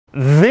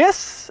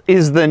This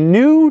is the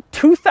new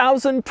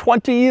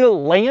 2020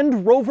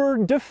 Land Rover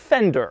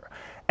Defender,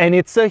 and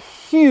it's a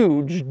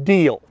huge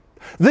deal.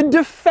 The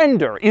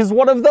Defender is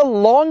one of the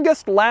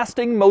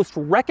longest-lasting, most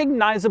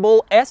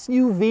recognizable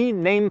SUV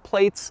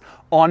nameplates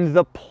on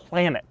the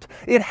planet.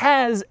 It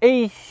has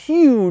a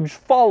huge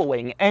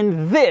following,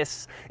 and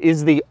this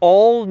is the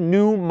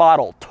all-new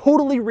model,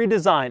 totally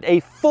redesigned,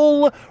 a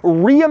full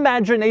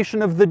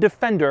reimagination of the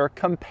Defender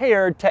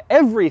compared to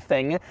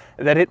everything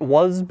that it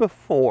was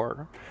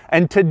before.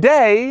 And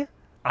today,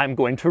 I'm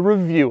going to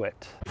review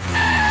it.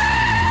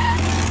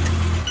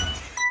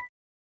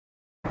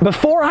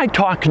 Before I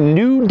talk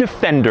new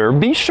Defender,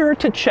 be sure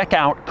to check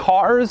out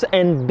Cars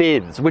and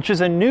Bids, which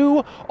is a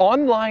new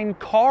online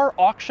car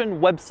auction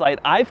website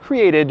I've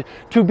created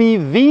to be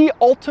the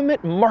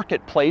ultimate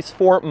marketplace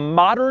for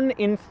modern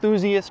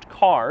enthusiast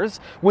cars,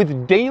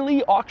 with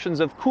daily auctions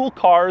of cool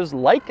cars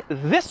like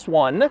this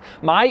one,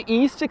 my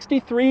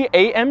E63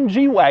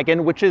 AMG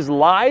wagon, which is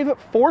live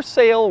for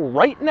sale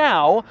right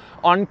now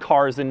on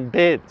Cars and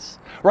Bids.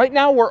 Right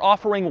now we're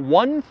offering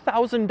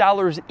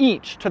 $1,000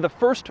 each to the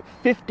first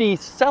 50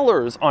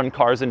 sellers on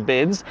Cars and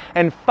Bids,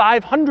 and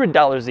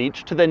 $500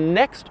 each to the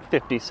next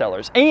 50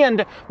 sellers.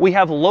 And we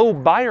have low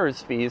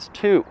buyer's fees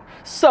too.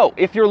 So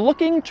if you're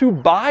looking to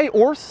buy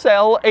or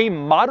sell a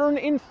modern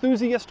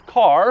enthusiast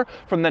car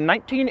from the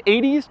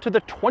 1980s to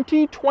the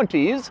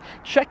 2020s,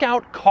 check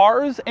out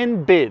Cars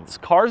and Bids,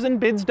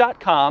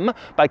 carsandbids.com,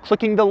 by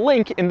clicking the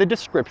link in the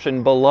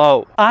description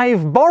below.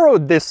 I've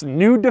borrowed this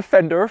new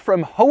Defender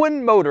from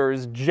Hohen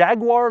Motors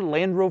Jaguar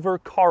Land Rover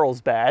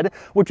Carlsbad,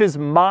 which is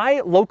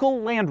my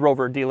local Land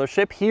Rover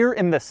dealership here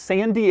in the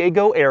San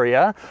Diego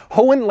area.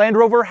 Hohen Land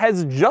Rover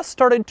has just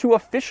started to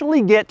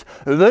officially get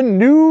the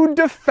new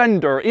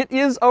Defender. It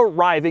is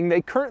arriving.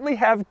 They currently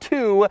have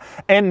 2,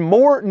 and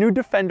more new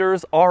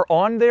Defenders are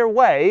on their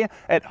way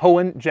at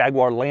Hohen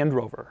Jaguar Land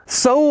Rover.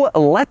 So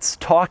let's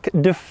talk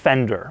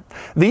Defender.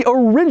 The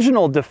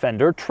original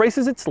Defender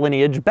traces its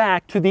lineage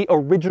back to the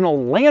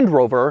original Land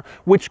Rover,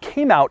 which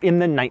came out in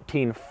the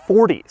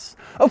 1940s.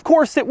 Of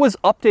course, it was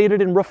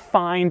updated and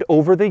refined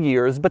over the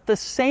years, but the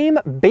same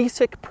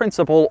basic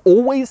principle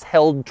always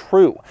held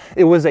true.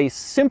 It was a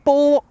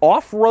simple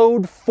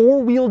off-road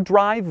four-wheel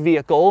drive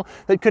vehicle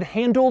that could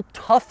handle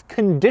tough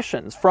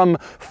conditions, from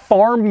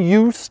farm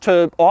use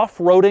to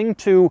off-roading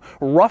to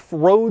rough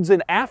roads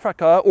in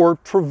Africa or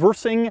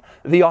traversing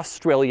the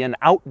Australian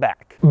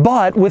outback.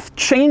 But with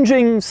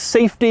changing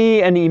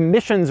safety and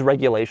emissions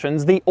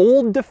regulations, the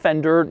old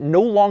Defender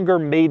no longer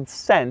made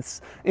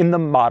sense in the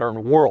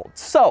modern world.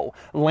 So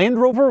Land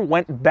Rover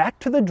went back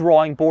to the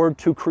drawing board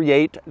to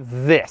create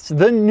this,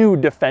 the new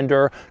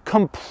Defender,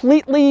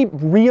 completely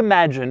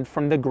reimagined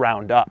from the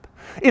ground up.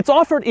 It's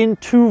offered in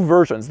 2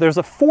 versions. There's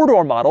a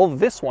 4-door model,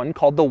 this one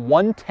called the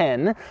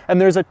 110, and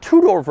there's a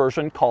 2-door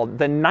version called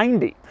the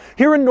 90.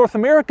 Here in North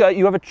America,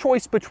 you have a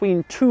choice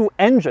between 2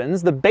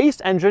 engines. The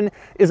base engine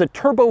is a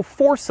turbo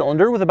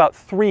 4-cylinder with about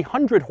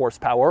 300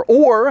 horsepower,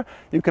 or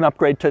you can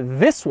upgrade to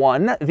this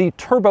one, the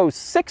turbo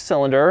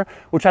 6-cylinder,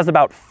 which has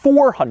about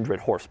 400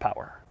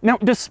 horsepower. Now,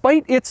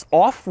 despite its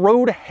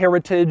off-road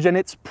heritage and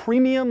its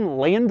premium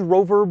Land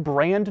Rover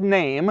brand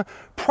name,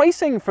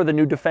 pricing for the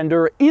new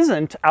Defender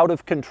isn't out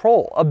of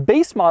control. A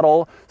base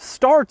model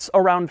starts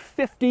around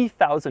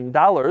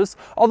 $50,000,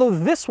 although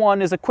this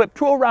one is equipped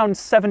to around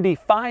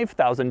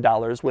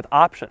 $75,000 with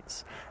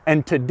options.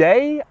 And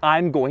today,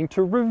 I'm going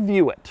to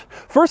review it.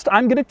 First,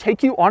 I'm going to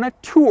take you on a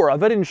tour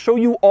of it and show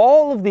you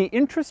all of the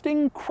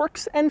interesting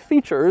quirks and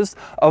features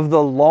of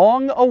the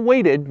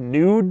long-awaited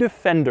new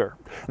Defender.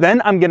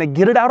 Then I'm going to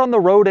get it out on the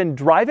road and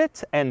drive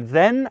it, and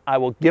then I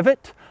will give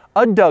it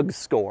a Doug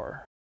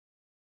score.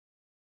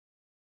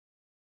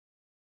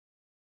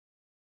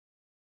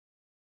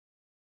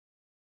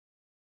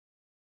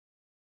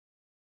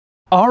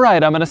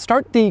 Alright, I'm going to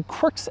start the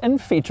quirks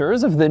and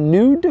features of the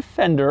new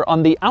Defender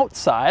on the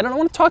outside, and I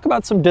want to talk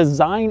about some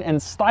design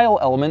and style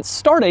elements,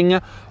 starting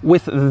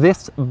with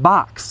this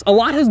box. A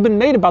lot has been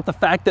made about the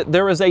fact that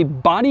there is a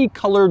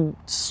body-colored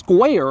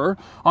square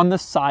on the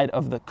side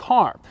of the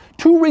car.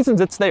 2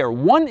 reasons it's there.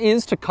 One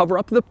is to cover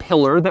up the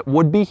pillar that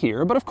would be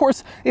here, but of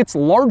course it's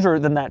larger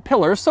than that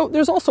pillar, so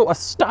there's also a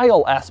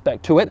style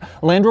aspect to it.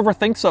 Land Rover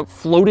thinks a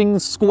floating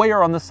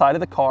square on the side of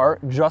the car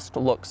just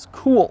looks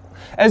cool.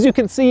 As you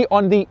can see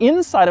on the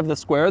inside of the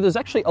square, there's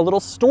actually a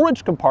little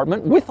storage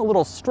compartment with a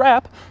little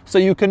strap, so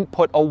you can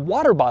put a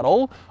water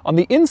bottle on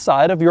the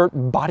inside of your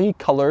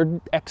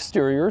body-colored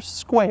exterior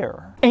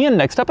square. And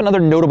next up, another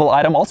notable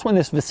item also in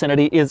this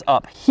vicinity is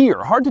up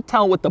here. Hard to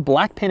tell with the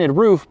black painted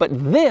roof, but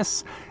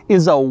this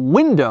is a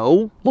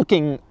window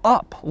looking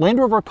up. Land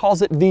Rover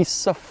calls it the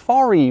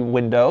Safari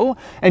window,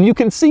 and you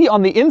can see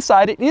on the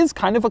inside it is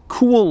kind of a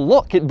cool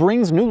look. It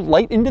brings new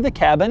light into the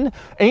cabin,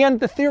 and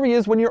the theory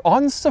is when you're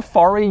on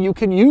safari, you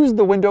can use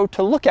the window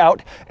to look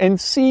out and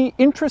see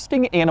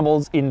interesting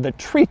animals in the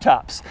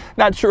treetops.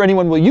 Not sure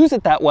anyone will use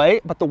it that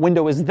way, but the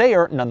window is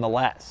there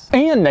nonetheless.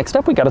 And next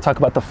up, we got to talk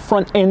about the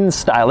front end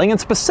styling, and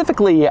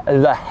specifically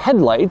the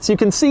headlights. You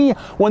can see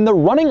when the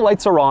running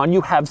lights are on,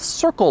 you have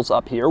circles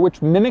up here,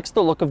 which mimics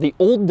the look of of the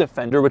old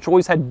Defender, which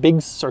always had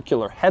big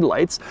circular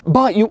headlights,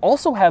 but you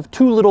also have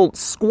two little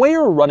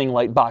square running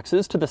light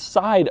boxes to the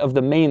side of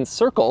the main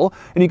circle,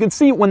 and you can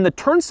see when the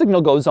turn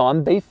signal goes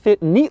on, they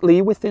fit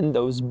neatly within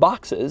those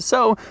boxes.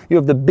 So you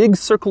have the big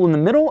circle in the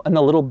middle and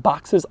the little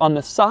boxes on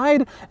the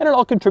side, and it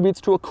all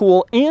contributes to a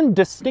cool and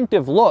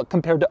distinctive look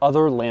compared to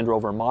other Land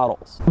Rover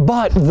models.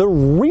 But the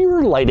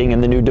rear lighting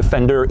in the new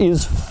Defender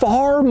is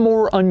far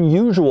more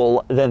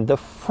unusual than the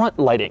front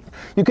lighting.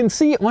 You can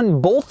see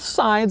on both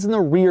sides in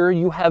the rear,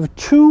 you have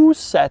two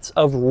sets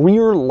of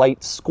rear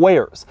light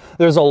squares.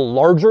 There's a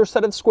larger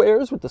set of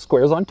squares with the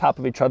squares on top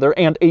of each other,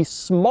 and a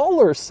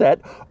smaller set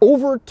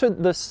over to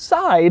the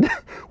side,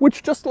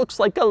 which just looks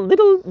like a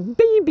little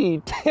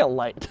baby tail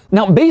light.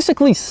 Now,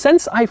 basically,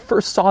 since I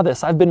first saw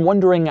this, I've been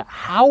wondering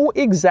how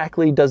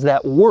exactly does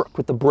that work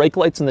with the brake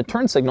lights and the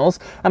turn signals,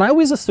 and I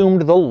always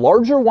assumed the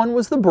larger one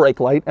was the brake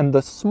light and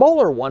the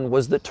smaller one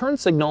was the turn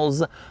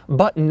signals,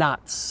 but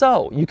not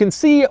so. You can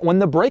see when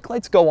the brake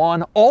lights go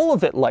on, all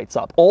of it lights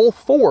up, all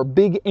four,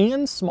 big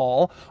and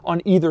small,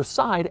 on either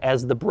side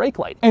as the brake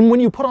light. And when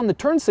you put on the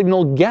turn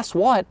signal, guess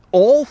what?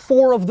 All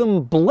four of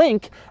them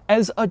blink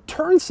as a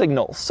turn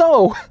signal.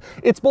 So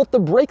it's both the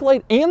brake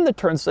light and the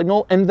turn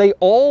signal, and they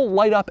all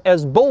light up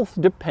as both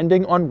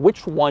depending on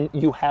which one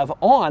you have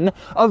on.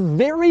 A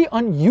very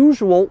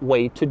unusual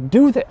way to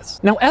do this.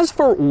 Now, as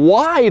for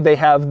why they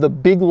have the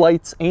big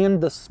lights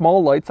and the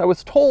small lights, I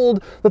was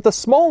told that the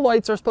small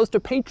lights are supposed to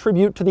pay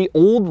tribute to the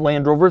old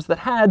Land Rovers that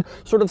had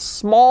sort of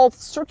small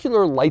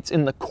circular lights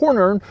in the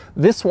corner.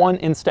 This one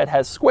instead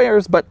has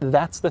squares, but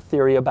that's the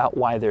theory about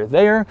why they're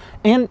there.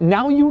 And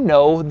now you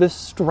know the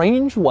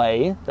strange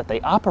way that they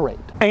operate.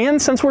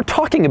 And since we're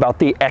talking about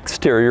the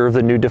exterior of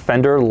the new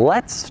Defender,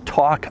 let's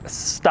talk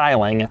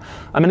styling.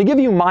 I'm going to give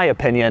you my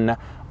opinion.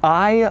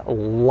 I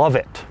love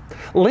it.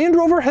 Land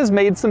Rover has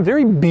made some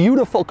very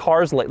beautiful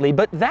cars lately,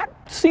 but that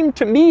seemed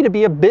to me to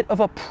be a bit of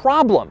a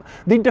problem.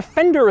 The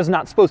Defender is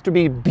not supposed to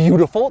be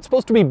beautiful, it's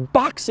supposed to be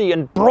boxy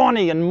and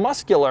brawny and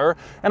muscular,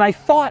 and I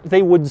thought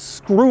they would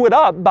screw it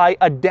up by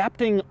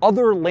adapting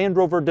other Land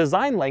Rover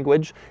design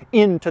language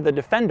into the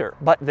Defender,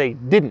 but they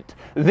didn't.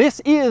 This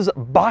is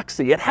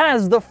boxy, it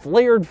has the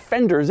flared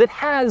fenders, it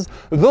has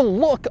the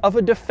look of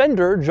a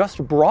Defender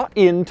just brought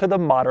into the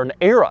modern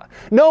era.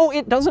 No,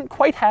 it doesn't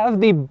quite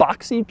have the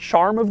boxy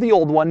charm of the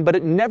old one, but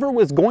it never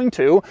was going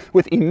to,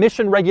 with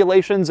emission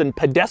regulations and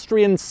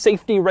pedestrian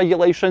safety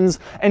regulations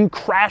and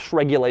crash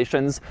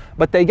regulations,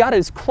 but they got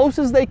as close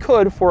as they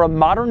could for a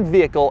modern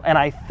vehicle, and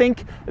I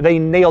think they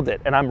nailed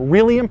it, and I'm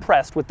really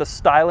impressed with the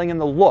styling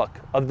and the look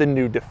of the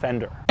new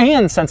Defender.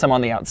 And since I'm on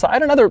the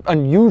outside, another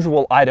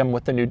unusual item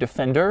with the new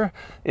Defender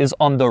is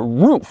on the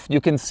roof. You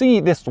can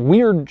see this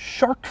weird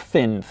shark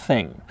fin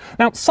thing.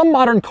 Now, some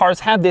modern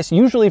cars have this,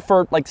 usually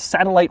for like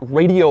satellite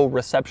radio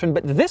reception,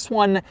 but this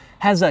one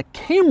has a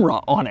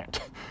camera on it.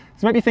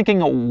 You might be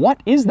thinking, what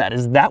is that?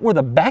 Is that where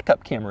the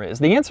backup camera is?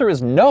 The answer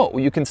is no.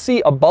 You can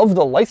see above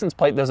the license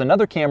plate there's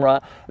another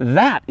camera.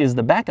 That is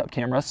the backup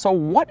camera. So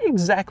what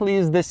exactly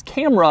is this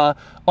camera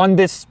on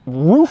this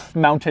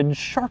roof-mounted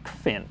shark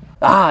fin?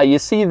 Ah, you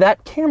see,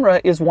 that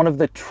camera is one of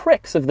the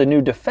tricks of the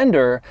new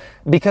Defender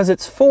because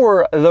it's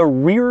for the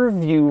rear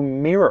view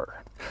mirror.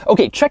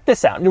 Okay, check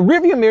this out. In the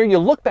rearview mirror, you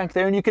look back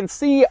there and you can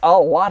see a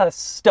lot of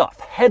stuff.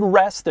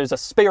 Headrest, there's a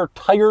spare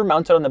tire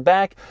mounted on the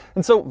back,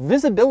 and so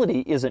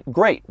visibility isn't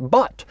great.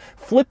 But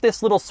flip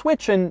this little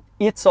switch and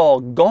it's all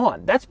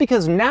gone. That's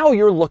because now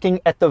you're looking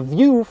at the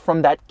view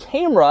from that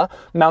camera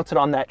mounted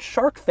on that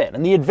shark fin.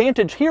 And the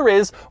advantage here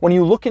is when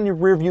you look in your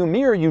rearview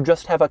mirror, you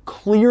just have a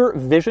clear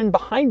vision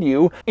behind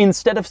you.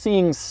 Instead of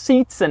seeing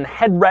seats and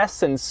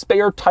headrests and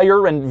spare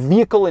tire and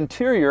vehicle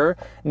interior,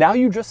 now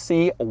you just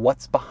see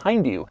what's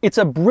behind you. It's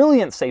a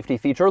brilliant safety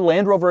feature.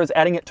 Land Rover is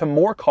adding it to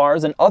more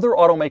cars, and other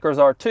automakers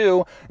are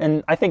too,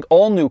 and I think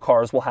all new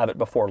cars will have it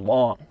before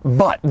long.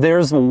 But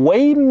there's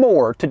way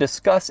more to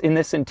discuss in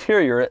this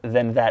interior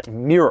than that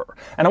mirror.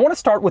 And I want to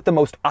start with the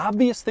most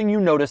obvious thing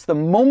you notice the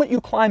moment you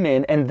climb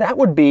in, and that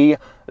would be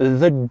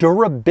the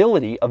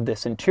durability of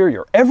this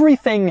interior.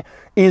 Everything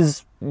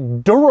is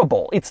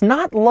durable. It's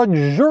not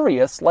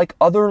luxurious like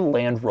other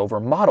Land Rover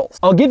models.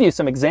 I'll give you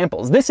some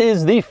examples. This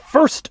is the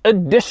first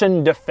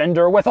edition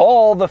Defender with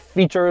all the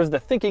features. The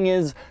thinking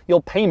is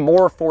you'll pay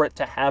more for it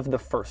to have the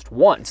first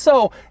one.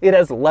 So it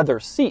has leather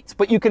seats,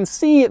 but you can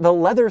see the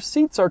leather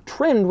seats are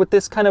trimmed with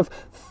this kind of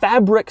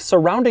fabric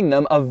surrounding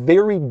them, a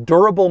very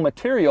durable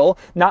material,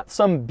 not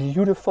some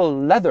beautiful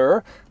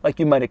leather like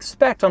you might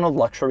expect on a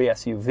luxury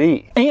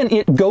SUV. And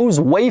it goes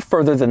way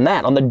further than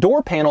that. On the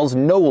door panels,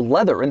 no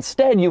leather.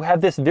 Instead, you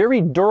have this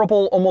very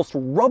durable, almost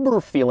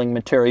rubber feeling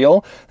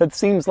material that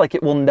seems like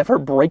it will never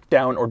break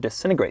down or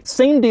disintegrate.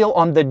 Same deal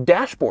on the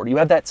dashboard. You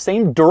have that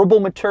same durable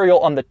material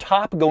on the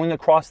top going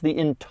across the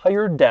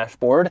entire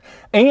dashboard,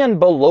 and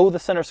below the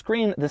center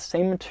screen, the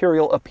same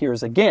material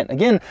appears again.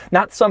 Again,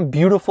 not some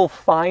beautiful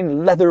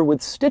fine leather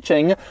with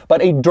stitching,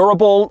 but a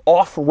durable,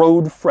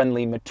 off-road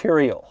friendly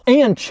material.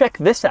 And check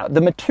this out.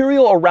 The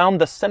material around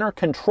the center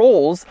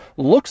controls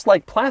looks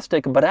like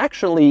plastic, but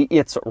actually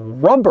it's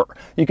rubber.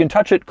 You can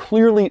touch it,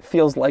 clearly feel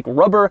feels like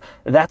rubber,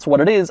 that's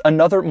what it is,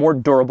 another more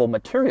durable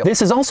material.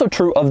 This is also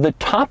true of the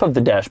top of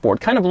the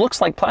dashboard. Kind of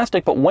looks like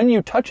plastic, but when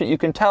you touch it, you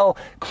can tell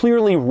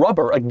clearly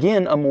rubber,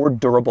 again, a more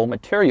durable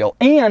material.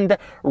 And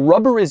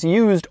rubber is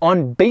used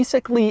on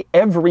basically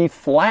every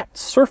flat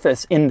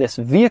surface in this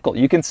vehicle.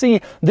 You can see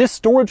this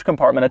storage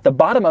compartment at the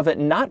bottom of it,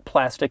 not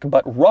plastic,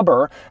 but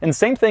rubber. And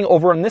same thing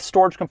over in this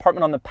storage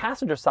compartment on the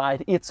passenger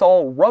side, it's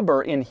all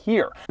rubber in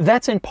here.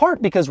 That's in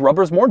part because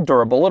rubber is more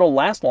durable, it'll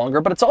last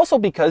longer, but it's also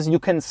because you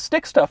can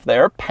stick stuff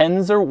there,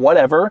 pens or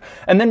whatever,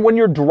 and then when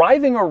you're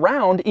driving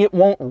around, it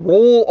won't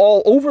roll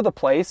all over the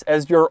place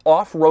as you're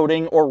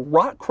off-roading or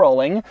rock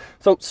crawling,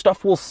 so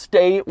stuff will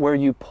stay where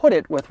you put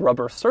it with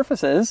rubber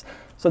surfaces.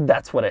 So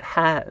that's what it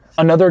has.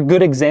 Another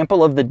good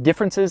example of the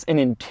differences in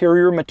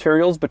interior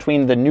materials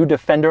between the new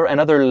Defender and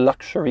other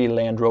luxury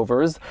Land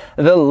Rovers.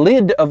 The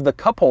lid of the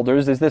cup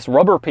holders is this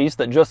rubber piece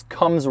that just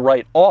comes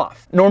right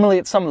off. Normally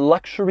it's some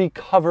luxury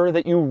cover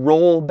that you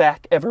roll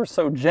back ever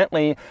so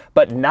gently,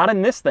 but not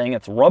in this thing.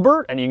 It's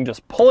rubber and you can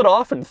just pull it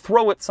off and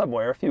throw it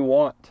somewhere if you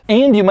want.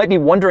 And you might be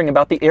wondering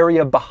about the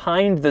area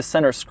behind the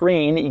center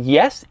screen.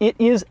 Yes, it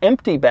is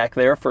empty back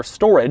there for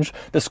storage.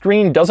 The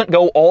screen doesn't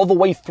go all the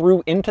way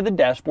through into the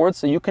dashboard,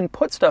 so you can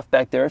put stuff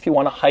back there if you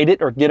want to hide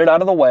it or get it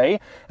out of the way.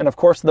 And of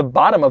course, the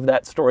bottom of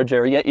that storage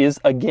area is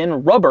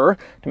again rubber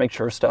to make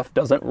sure stuff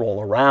doesn't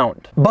roll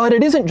around. But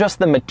it isn't just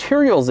the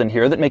materials in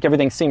here that make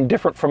everything seem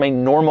different from a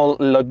normal,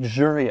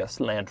 luxurious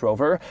Land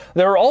Rover.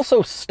 There are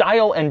also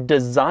style and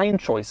design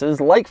choices,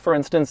 like for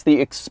instance,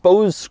 the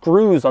exposed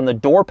screws on the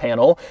door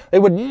panel. They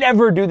would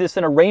never do this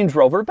in a Range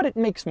Rover, but it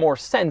makes more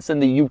sense in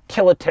the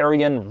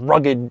utilitarian,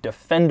 rugged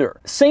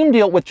Defender. Same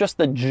deal with just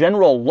the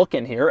general look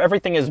in here.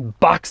 Everything is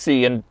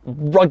boxy and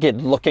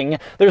rugged looking.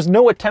 There's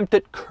no attempt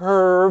at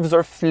curves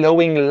or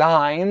flowing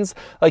lines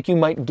like you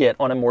might get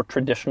on a more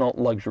traditional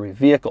luxury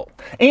vehicle.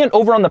 And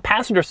over on the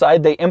passenger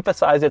side, they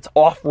emphasize its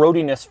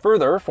off-roadiness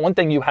further. For one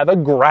thing, you have a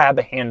grab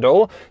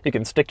handle. You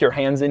can stick your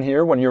hands in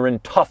here when you're in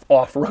tough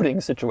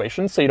off-roading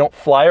situations so you don't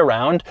fly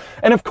around.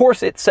 And of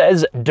course, it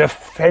says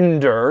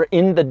Defender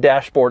in the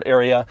dashboard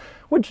area,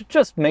 which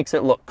just makes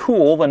it look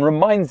cool and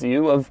reminds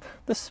you of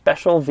the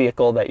special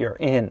vehicle that you're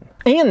in.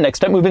 And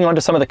next up, moving on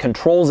to some of the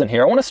controls in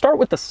here, I want to start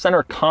with the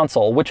center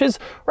console, which is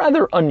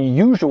rather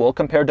unusual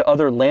compared to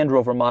other Land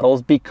Rover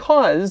models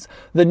because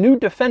the new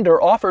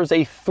Defender offers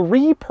a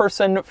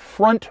 3-person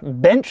front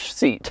bench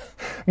seat,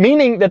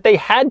 meaning that they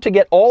had to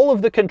get all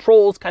of the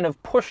controls kind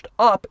of pushed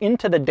up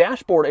into the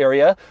dashboard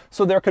area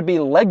so there could be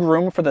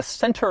legroom for the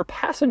center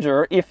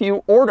passenger if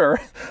you order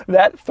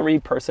that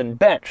 3-person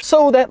bench.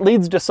 So that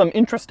leads to some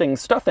interesting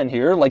stuff in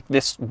here, like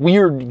this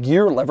weird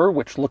gear lever,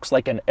 which looks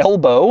like an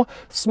elbow,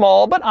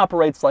 small but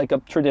operates like a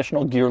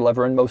traditional gear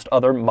lever in most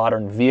other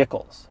modern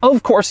vehicles.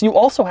 Of course, you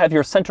also have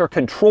your center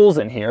controls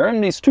in here,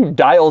 and these 2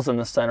 dials in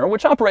the center,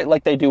 which operate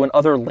like they do in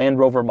other Land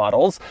Rover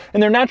models. In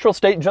their natural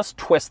state, just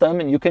twist them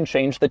and you can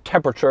change the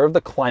temperature of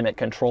the climate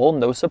control,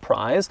 no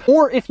surprise.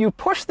 Or if you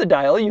push the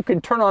dial, you can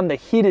turn on the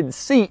heated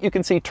seat. You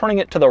can see turning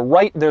it to the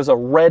right, there's a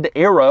red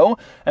arrow,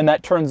 and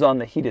that turns on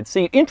the heated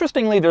seat.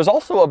 Interestingly, there's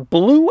also a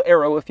blue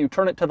arrow if you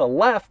turn it to the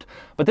left,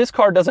 but this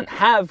car doesn't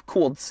have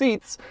cooled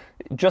seats.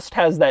 It just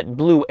has that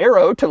blue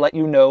arrow to let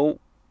you know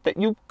that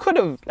you could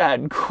have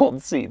had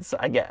cooled seats,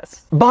 I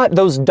guess. But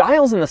those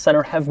dials in the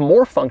center have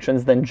more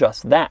functions than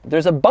just that.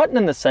 There's a button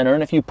in the center,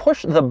 and if you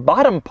push the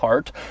bottom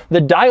part,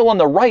 the dial on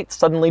the right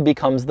suddenly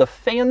becomes the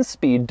fan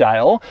speed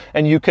dial,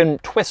 and you can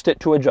twist it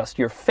to adjust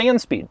your fan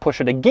speed.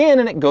 Push it again,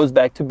 and it goes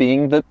back to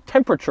being the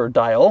temperature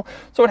dial,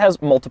 so it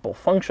has multiple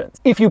functions.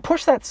 If you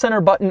push that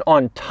center button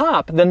on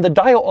top, then the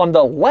dial on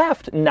the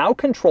left now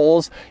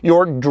controls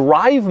your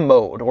drive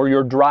mode, or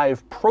your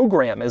drive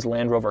program, as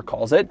Land Rover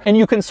calls it, and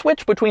you can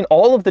switch between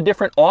all of the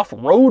different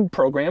off-road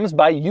programs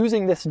by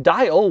using this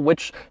dial,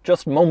 which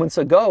just moments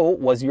ago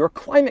was your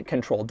climate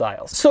control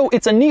dial. So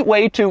it's a neat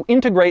way to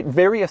integrate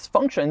various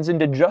functions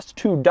into just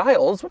 2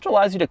 dials, which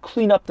allows you to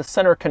clean up the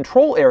center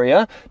control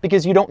area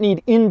because you don't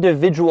need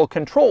individual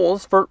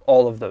controls for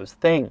all of those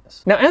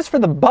things. Now, as for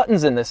the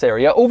buttons in this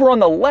area, over on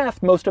the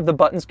left, most of the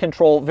buttons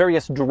control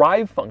various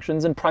drive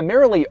functions and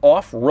primarily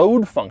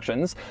off-road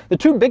functions. The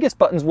 2 biggest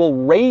buttons will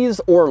raise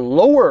or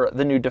lower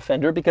the new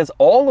Defender because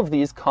all of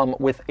these come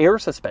with air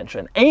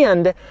suspension.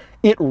 And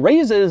it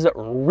raises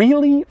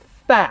really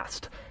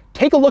fast.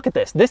 Take a look at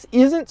this. This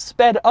isn't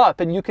sped up,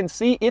 and you can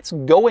see it's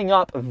going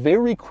up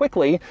very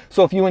quickly.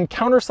 So if you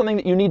encounter something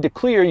that you need to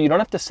clear, you don't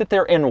have to sit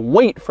there and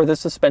wait for the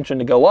suspension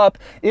to go up.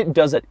 It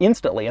does it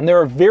instantly. And there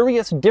are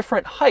various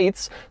different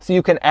heights, so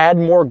you can add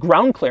more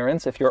ground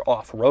clearance if you're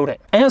off-roading.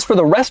 As for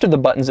the rest of the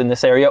buttons in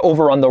this area,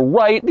 over on the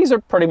right, these are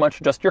pretty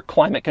much just your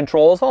climate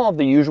controls, all of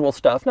the usual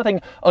stuff,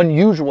 nothing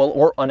unusual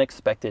or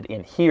unexpected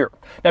in here.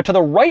 Now, to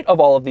the right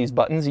of all of these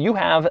buttons, you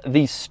have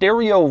the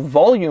stereo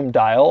volume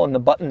dial and the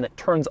button that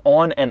turns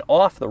on and and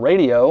off the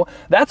radio.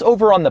 That's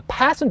over on the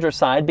passenger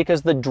side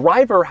because the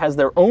driver has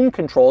their own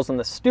controls on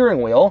the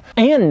steering wheel.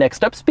 And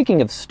next up,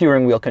 speaking of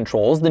steering wheel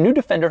controls, the new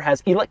Defender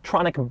has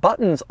electronic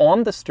buttons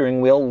on the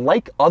steering wheel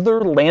like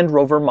other Land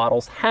Rover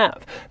models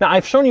have. Now,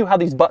 I've shown you how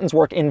these buttons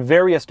work in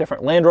various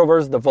different Land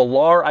Rovers, the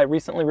Velar I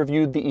recently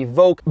reviewed, the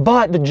Evoque,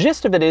 but the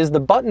gist of it is the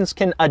buttons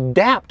can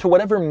adapt to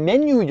whatever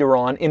menu you're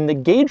on in the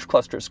gauge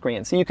cluster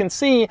screen. So you can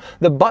see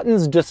the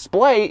buttons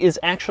display is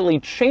actually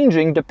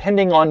changing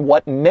depending on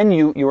what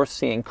menu you're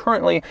seeing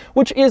currently,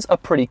 which is a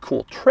pretty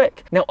cool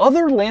trick. Now,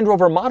 other Land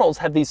Rover models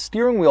have these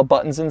steering wheel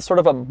buttons in sort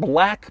of a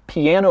black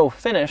piano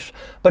finish,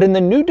 but in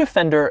the new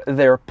Defender,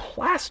 they're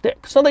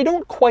plastic. So they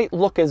don't quite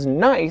look as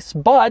nice,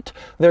 but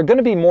they're going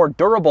to be more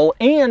durable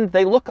and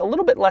they look a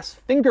little bit less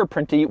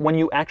fingerprinty when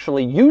you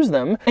actually use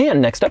them.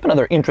 And next up,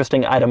 another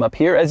interesting item up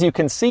here. As you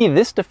can see,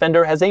 this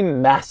Defender has a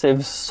massive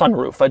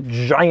sunroof, a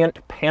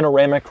giant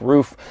panoramic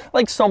roof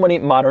like so many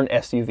modern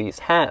SUVs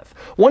have.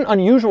 One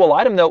unusual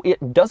item though,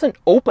 it doesn't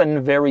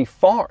open very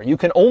far. You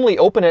can only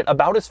open it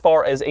about as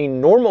far as a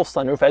normal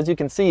sunroof. As you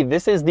can see,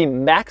 this is the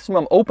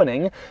maximum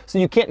opening, so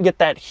you can't get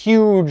that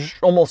huge,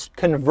 almost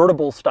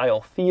convertible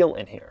style feel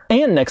in here.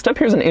 And next up,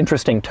 here's an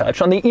interesting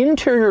touch. On the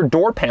interior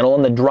door panel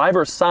on the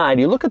driver's side,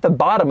 you look at the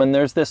bottom and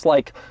there's this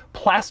like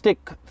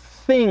plastic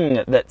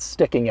thing that's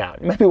sticking out.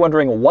 You might be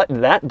wondering what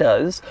that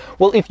does.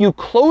 Well, if you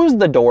close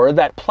the door,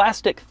 that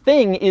plastic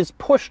thing is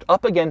pushed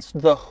up against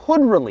the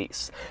hood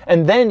release,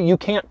 and then you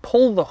can't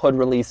pull the hood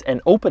release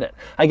and open it.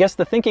 I guess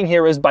the thinking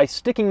here is by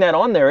sticking that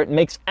on there, it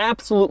makes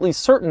absolutely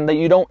certain that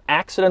you don't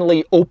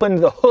accidentally open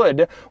the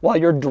hood while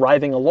you're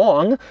driving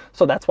along,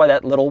 so that's why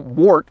that little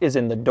wart is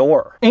in the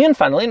door. And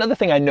finally, another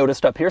thing I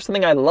noticed up here,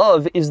 something I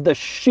love, is the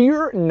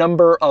sheer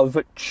number of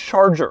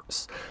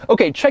chargers.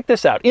 Okay, check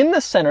this out. In the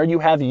center, you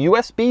have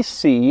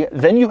USB-C,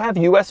 then you have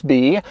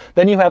USB,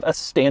 then you have a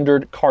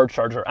standard car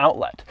charger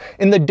outlet.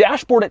 In the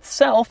dashboard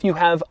itself, you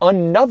have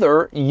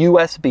another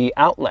USB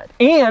outlet.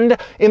 And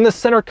in the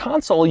center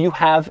console, you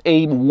have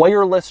a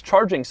wireless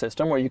charging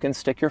system where you can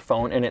stick your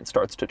phone and it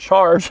starts to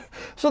charge.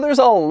 So there's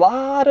a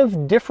lot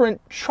of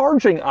different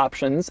charging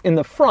options in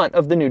the front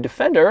of the new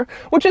Defender,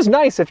 which is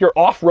nice if you're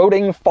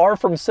off-roading far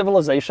from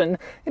civilization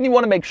and you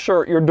want to make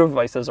sure your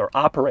devices are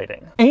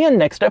operating. And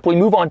next up, we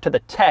move on to the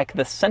tech,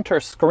 the center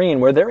screen,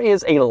 where there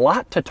is a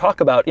lot to talk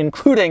about,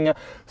 including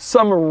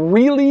some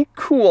really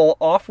cool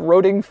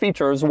off-roading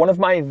features. One of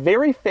my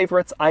very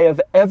favorites I have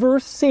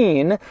ever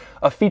seen,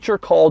 a feature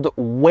called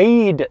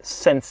wade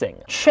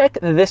sensing. Check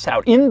this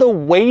out. In the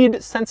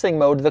wade sensing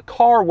mode, the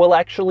car will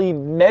actually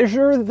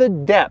measure the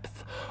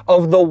depth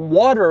of the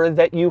water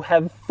that you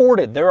have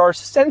forded. There are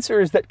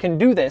sensors that can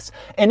do this,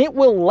 and it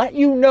will let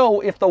you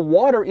know if the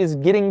water is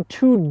getting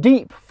too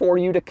deep for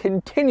you to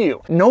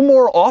continue. No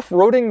more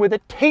off-roading with a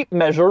tape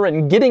measure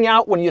and getting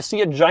out when you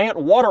see a giant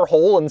water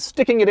hole and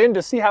sticking it in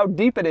to see how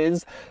deep it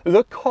is.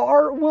 The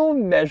car will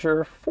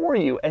measure for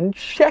you. And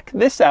check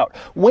this out.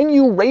 When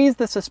you raise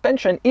the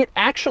suspension, it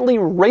actually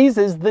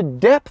raises the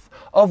depth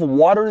of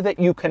water that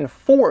you can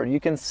ford. You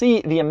can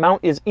see the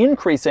amount is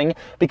increasing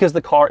because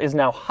the car is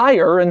now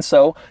higher, and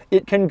so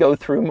it can go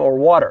through more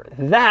water.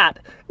 That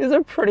is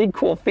a pretty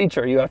cool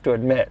feature, you have to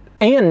admit.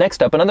 And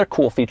next up, another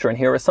cool feature in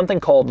here is something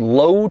called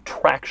low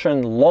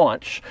traction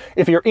launch.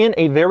 If you're in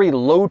a very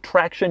low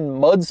traction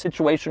mud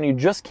situation, you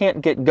just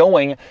can't get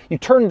going, you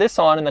turn this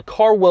on and the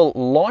car will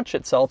launch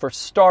itself or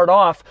start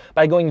off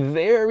by going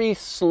very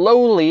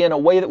slowly in a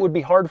way that would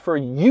be hard for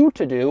you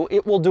to do.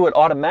 It will do it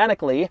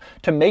automatically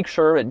to make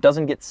sure it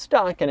doesn't get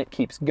stuck and it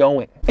keeps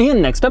going.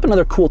 And next up,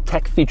 another cool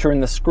tech feature in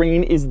the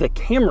screen is the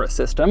camera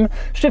system.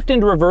 Shift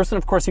into reverse, and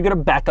of course you get a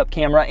backup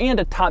camera and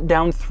a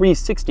top-down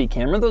 360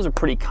 camera. Those are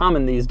pretty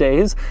common these days.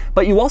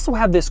 But you also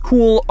have this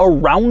cool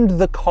around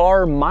the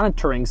car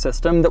monitoring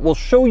system that will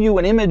show you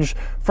an image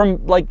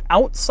from like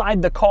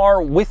outside the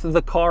car with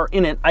the car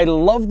in it. I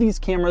love these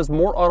cameras.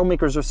 More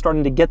automakers are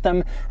starting to get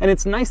them, and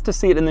it's nice to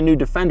see it in the new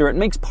Defender. It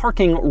makes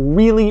parking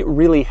really,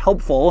 really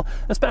helpful,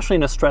 especially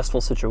in a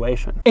stressful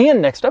situation.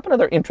 And next up,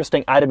 another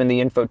interesting item in the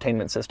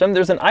infotainment system.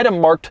 There's an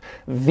item marked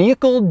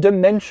vehicle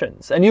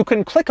dimensions, and you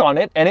can click on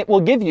it and it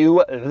will give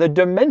you the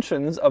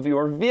dimensions of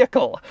your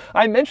vehicle.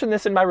 I mentioned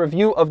this in my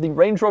review of the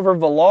Range Rover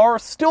Velar.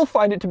 Still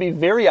find it to be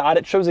very odd.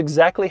 It shows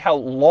exactly how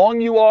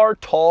long you are,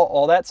 tall,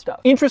 all that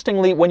stuff.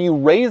 Interestingly, when you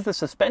raise the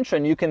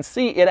suspension, you can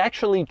see it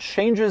actually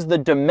changes the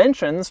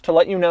dimensions to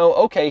let you know,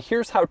 okay,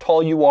 here's how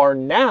tall you are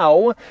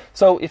now.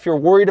 So if you're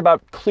worried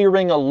about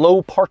clearing a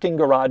low parking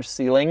garage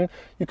ceiling,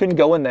 you can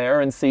go in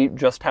there and see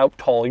just how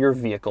tall your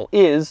vehicle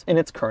is in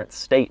its current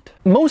state.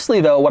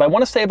 Mostly though, what I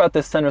want to say about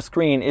this center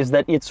screen is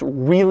that it's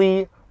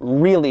really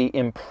really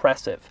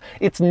impressive.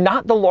 It's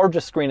not the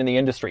largest screen in the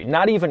industry,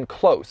 not even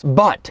close,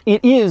 but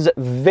it is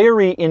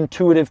very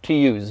intuitive to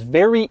use,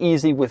 very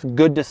easy with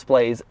good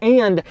displays,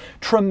 and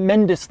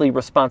tremendously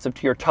responsive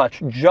to your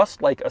touch,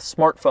 just like a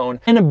smartphone,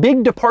 and a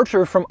big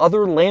departure from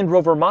other Land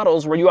Rover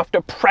models where you have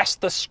to press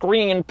the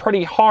screen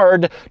pretty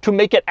hard to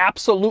make it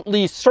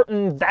absolutely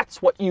certain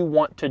that's what you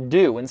want to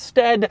do.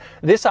 Instead,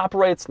 this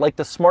operates like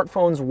the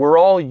smartphones we're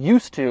all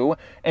used to,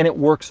 and it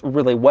works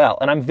really well.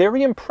 And I'm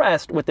very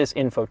impressed with this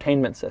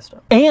infotainment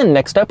system. And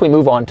next up, we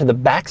move on to the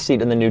back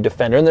seat in the new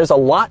Defender, and there's a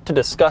lot to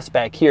discuss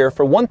back here.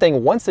 For one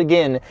thing, once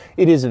again,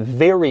 it is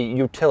very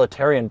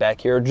utilitarian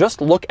back here.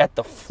 Just look at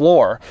the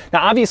floor.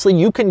 Now, obviously,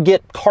 you can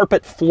get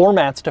carpet floor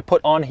mats to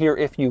put on here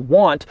if you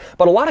want,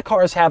 but a lot of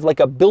cars have like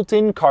a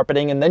built-in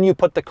carpeting, and then you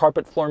put the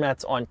carpet floor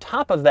mats on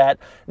top of that.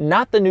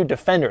 Not the new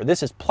Defender.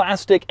 This is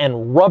plastic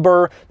and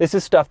rubber. This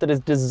is stuff that is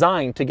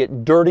designed to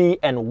get dirty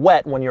and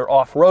wet when you're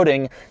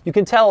off-roading. You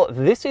can tell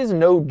this is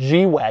no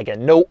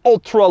G-Wagon, no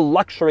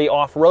ultra-luxury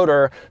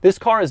off-roader. This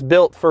car is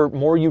built for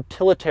more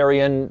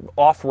utilitarian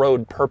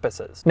off-road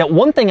purposes. Now,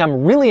 one thing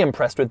I'm really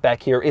impressed with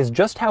back here is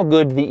just how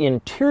good the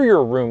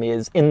interior room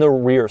is in the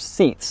rear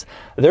seats.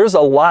 There's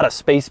a lot of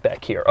space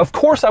back here. Of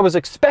course, I was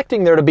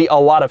expecting there to be a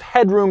lot of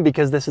headroom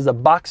because this is a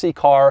boxy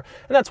car,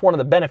 and that's one of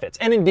the benefits.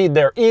 And indeed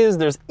there is.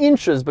 There's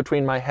inches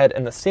between my head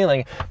and the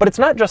ceiling, but it's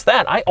not just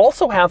that. I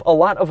also have a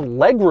lot of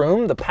leg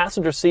room. The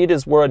passenger seat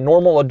is where a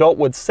normal adult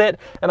would sit,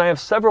 and I have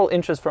several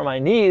inches for my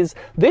knees.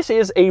 This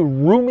is a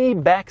roomy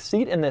back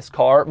seat in this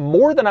car,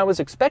 more than I was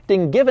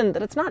expecting given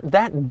that it's not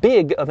that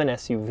big of an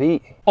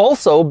SUV.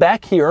 Also,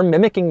 back here,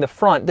 mimicking the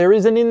front, there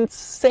is an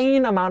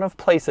insane amount of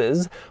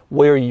places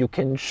where you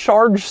can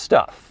charge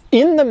stuff.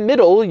 In the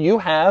middle, you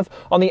have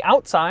on the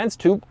outsides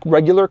 2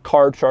 regular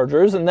car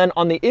chargers, and then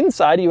on the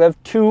inside you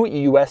have 2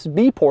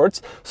 USB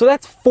ports. So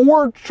that's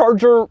 4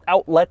 charger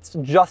outlets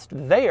just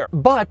there.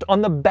 But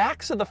on the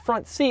backs of the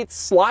front seats,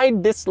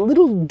 slide this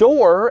little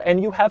door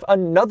and you have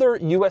another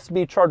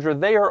USB charger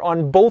there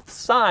on both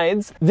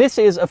sides. This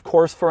is, of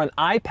course, for an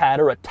iPad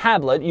or a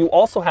tablet. You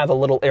also have a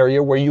little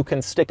area where you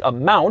can stick a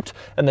mount,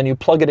 and then you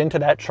plug it into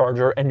that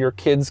charger and your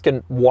kids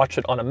can watch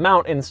it on a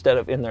mount instead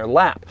of in their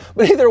lap.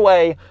 But either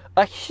way,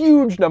 a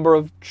huge number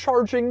of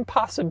charging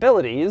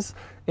possibilities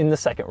in the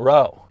second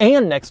row.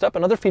 And next up,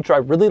 another feature I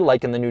really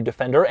like in the new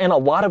Defender and a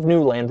lot of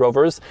new Land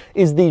Rovers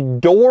is the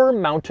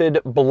door-mounted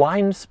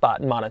blind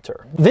spot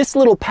monitor. This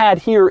little pad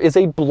here is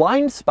a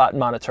blind spot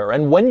monitor,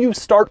 and when you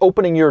start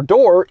opening your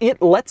door,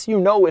 it lets you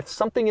know if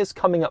something is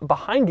coming up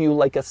behind you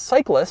like a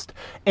cyclist,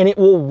 and it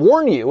will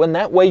warn you, and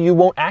that way you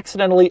won't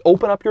accidentally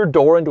open up your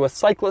door into a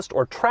cyclist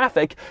or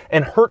traffic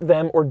and hurt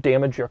them or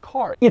damage your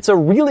car. It's a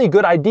really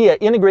good idea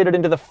integrated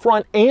into the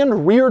front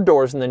and rear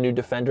doors in the new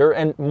Defender,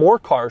 and more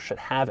cars should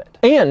have it.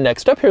 And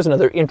next up, here's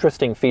another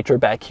interesting feature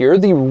back here,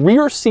 the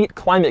rear seat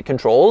climate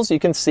controls. You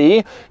can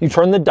see you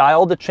turn the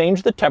dial to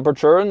change the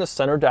temperature, and the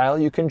center dial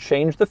you can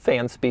change the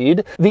fan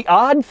speed. The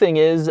odd thing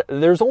is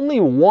there's only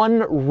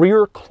one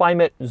rear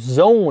climate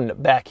zone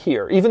back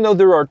here, even though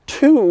there are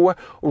 2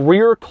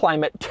 rear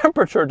climate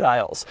temperature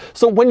dials.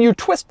 So when you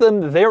twist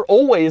them, they're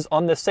always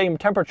on the same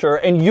temperature,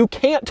 and you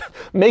can't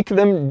make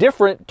them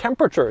different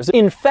temperatures.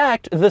 In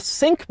fact, the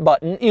sync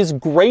button is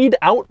grayed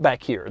out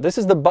back here. This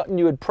is the button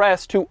you would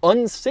press to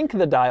unsync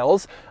the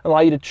dials and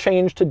allow you to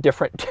change to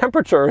different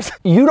temperatures.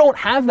 You don't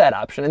have that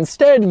option.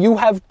 Instead, you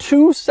have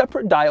 2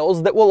 separate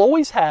dials that will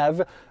always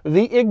have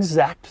the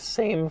exact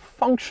same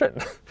function.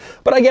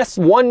 But I guess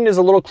one is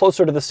a little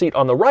closer to the seat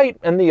on the right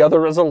and the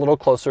other is a little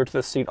closer to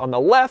the seat on the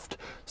left,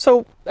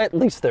 so at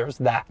least there's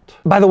that.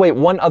 By the way,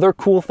 one other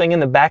cool thing in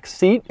the back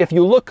seat, if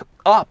you look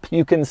up,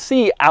 you can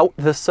see out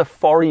the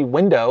Safari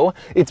window.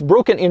 It's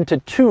broken into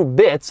 2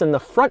 bits, and the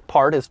front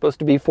part is supposed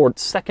to be for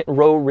second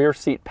row rear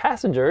seat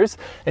passengers,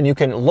 and you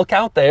can look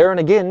out there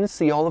and again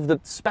see all of the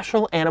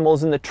special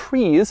animals in the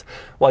trees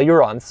while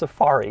you're on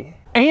safari.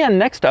 And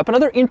next up,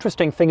 another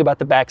interesting thing about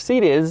the back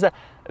seat is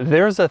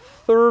there's a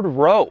 3rd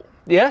row.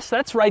 Yes,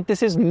 that's right,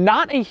 this is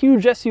not a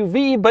huge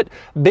SUV, but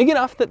big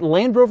enough that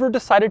Land Rover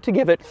decided to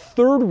give it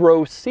 3rd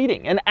row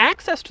seating. And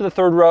access to the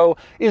 3rd row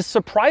is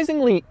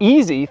surprisingly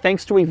easy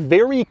thanks to a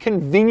very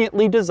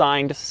conveniently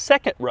designed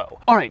 2nd row.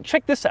 All right,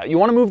 check this out. You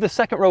want to move the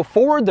 2nd row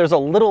forward, there's a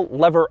little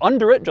lever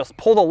under it. Just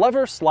pull the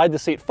lever, slide the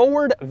seat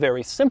forward,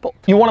 very simple.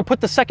 You want to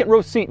put the 2nd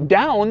row seat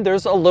down,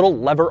 there's a little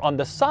lever on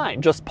the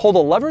side. Just pull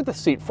the lever, the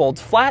seat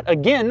folds flat,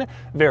 again,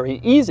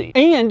 very easy.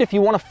 And if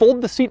you want to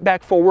fold the seat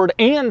back forward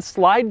and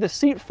slide the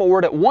seat forward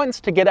at once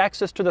to get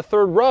access to the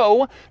 3rd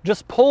row,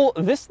 just pull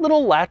this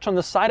little latch on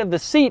the side of the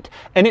seat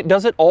and it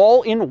does it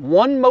all in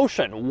one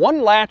motion.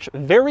 One latch,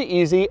 very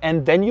easy,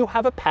 and then you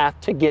have a path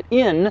to get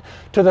in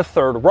to the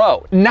 3rd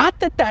row. Not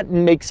that that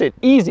makes it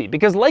easy,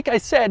 because like I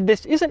said,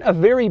 this isn't a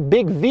very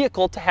big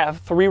vehicle to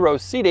have 3-row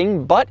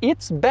seating, but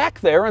it's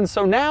back there, and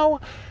so now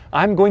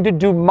I'm going to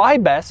do my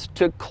best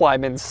to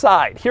climb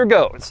inside. Here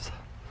goes.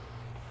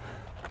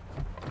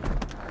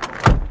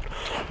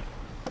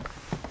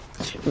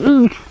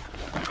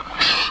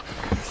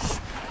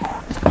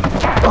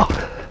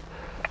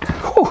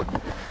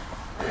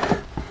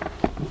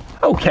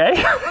 That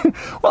Okay.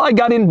 Well, I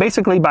got in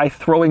basically by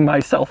throwing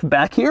myself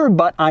back here,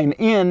 but I'm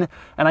in,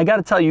 and I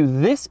gotta tell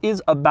you, this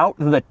is about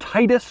the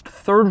tightest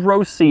third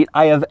row seat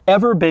I have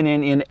ever been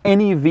in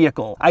any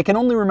vehicle. I can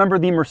only remember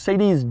the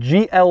Mercedes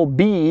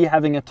GLB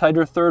having a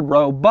tighter third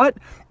row, but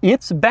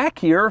it's back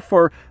here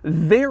for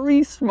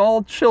very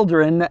small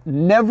children,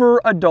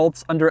 never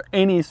adults under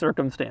any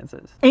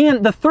circumstances.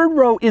 And the third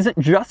row isn't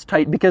just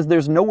tight because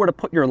there's nowhere to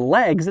put your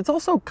legs, it's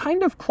also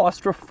kind of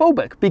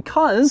claustrophobic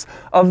because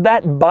of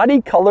that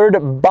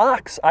body-colored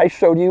box I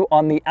showed you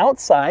on the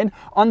outside.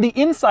 On the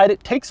inside,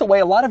 it takes away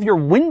a lot of your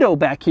window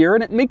back here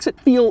and it makes it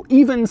feel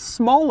even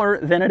smaller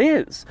than it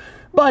is.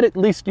 But at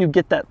least you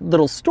get that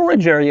little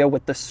storage area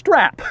with the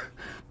strap.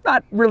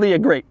 Not really a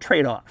great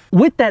trade-off.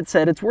 With that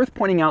said, it's worth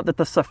pointing out that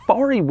the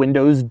Safari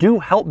windows do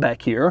help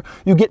back here.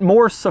 You get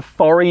more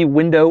Safari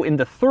window in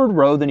the third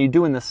row than you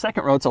do in the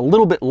second row. It's a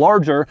little bit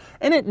larger,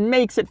 and it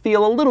makes it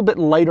feel a little bit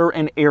lighter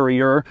and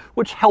airier,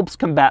 which helps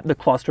combat the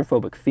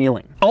claustrophobic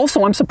feeling.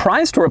 Also, I'm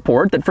surprised to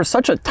report that for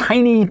such a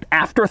tiny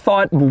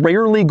afterthought,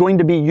 rarely going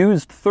to be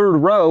used third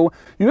row,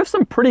 you have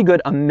some pretty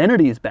good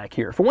amenities back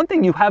here. For one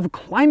thing, you have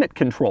climate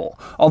control.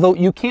 Although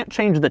you can't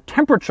change the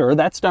temperature,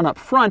 that's done up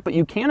front, but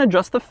you can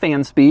adjust the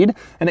fan speed,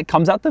 and it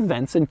comes out the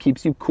vents and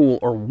keeps you cool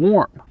or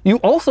warm. You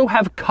also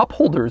have cup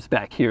holders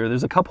back here.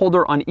 There's a cup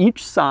holder on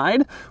each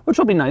side, which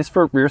will be nice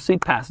for rear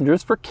seat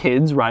passengers, for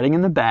kids riding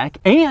in the back.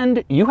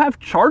 And you have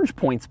charge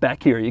points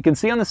back here. You can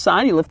see on the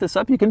side, you lift this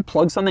up, you can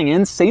plug something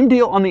in. Same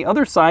deal on the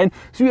other side.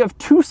 So you have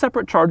two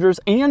separate chargers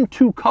and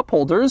two cup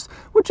holders,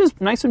 which is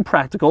nice and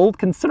practical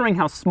considering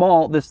how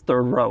small this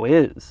third row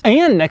is.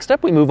 And next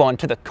up, we move on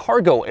to the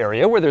cargo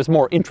area where there's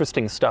more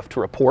interesting stuff to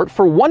report.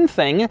 For one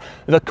thing,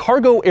 the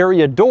cargo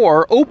area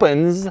door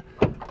opens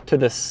to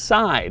the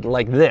side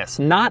like this,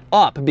 not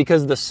up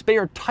because the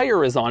spare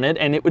tire is on it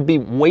and it would be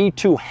way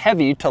too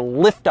heavy to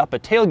lift up a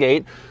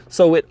tailgate,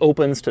 so it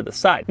opens to the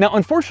side. Now,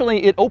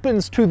 unfortunately, it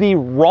opens to the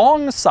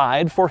wrong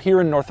side for here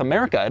in North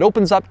America. It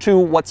opens up to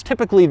what's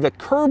typically the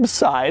curb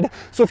side,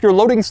 so if you're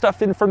loading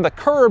stuff in from the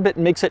curb, it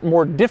makes it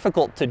more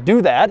difficult to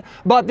do that.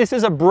 But this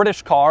is a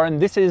British car,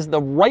 and this is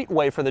the right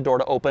way for the door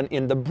to open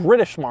in the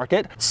British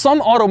market.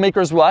 Some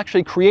automakers will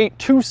actually create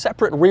two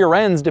separate rear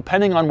ends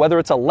depending on whether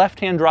it's a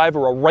left-hand drive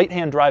or a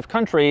right-hand drive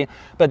country,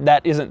 but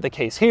that isn't the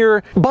case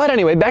here. But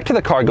anyway, back to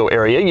the cargo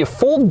area. You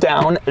fold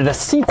down the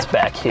seats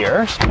back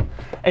here,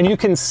 and you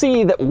can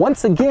see that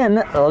once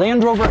again,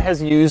 Land Rover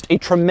has used a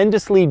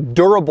tremendously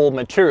durable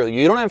material.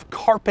 You don't have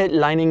carpet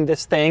lining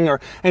this thing or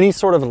any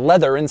sort of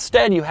leather.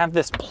 Instead, you have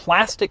this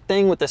plastic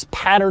thing with this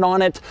pattern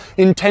on it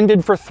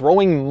intended for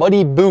throwing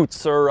muddy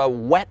boots or a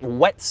wet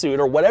wetsuit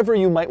or whatever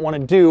you might want to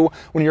do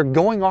when you're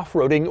going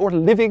off-roading or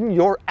living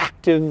your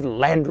active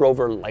Land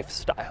Rover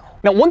lifestyle.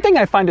 Now, one thing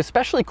I find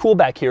especially cool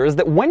back here is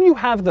that when you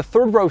have the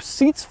third row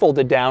seats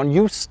folded down,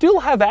 you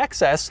still have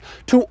access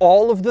to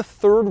all of the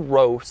third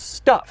row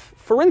stuff.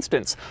 For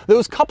instance,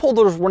 those cup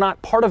holders were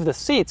not part of the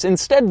seats.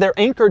 Instead, they're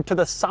anchored to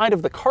the side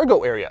of the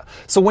cargo area.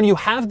 So when you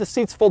have the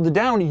seats folded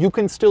down, you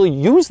can still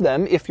use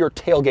them if you're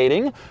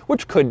tailgating,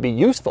 which could be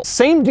useful.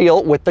 Same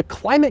deal with the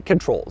climate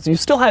controls. You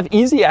still have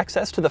easy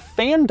access to the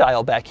fan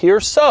dial back here.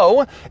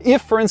 So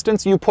if, for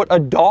instance, you put a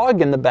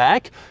dog in the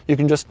back, you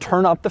can just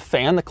turn up the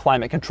fan, the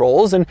climate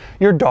controls, and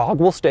your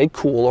dog will stay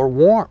cool or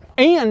warm.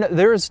 And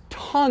there's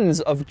tons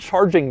of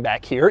charging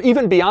back here,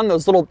 even beyond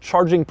those little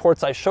charging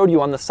ports I showed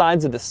you on the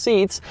sides of the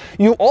seats.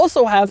 You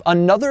also have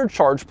another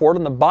charge port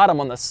on the bottom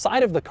on the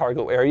side of the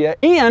cargo area,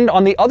 and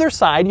on the other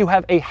side you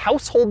have a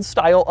household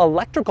style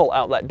electrical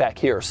outlet back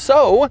here.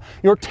 So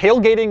you're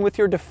tailgating with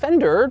your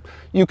Defender,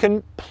 you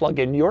can plug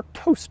in your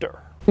toaster.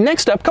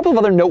 Next up, a couple of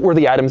other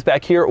noteworthy items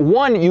back here.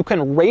 One, you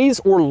can raise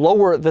or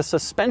lower the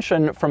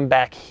suspension from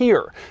back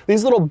here.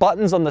 These little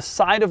buttons on the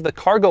side of the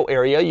cargo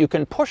area, you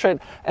can push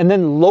it and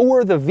then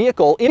lower the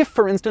vehicle. If,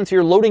 for instance,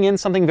 you're loading in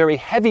something very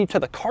heavy to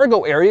the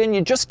cargo area and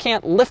you just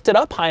can't lift it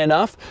up high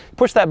enough,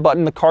 push that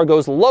button, the car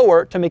goes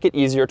lower to make it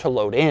easier to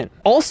load in.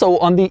 Also,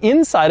 on the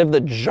inside of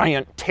the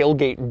giant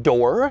tailgate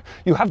door,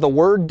 you have the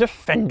word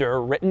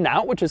Defender written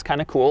out, which is kind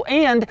of cool,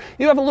 and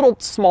you have a little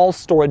small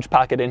storage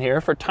pocket in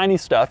here for tiny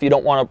stuff you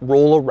don't want to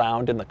roll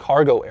around in the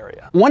cargo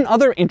area. One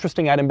other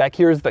interesting item back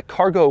here is the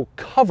cargo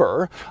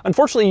cover.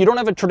 Unfortunately, you don't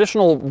have a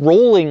traditional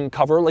rolling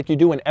cover like you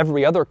do in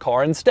every other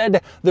car.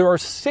 Instead, there are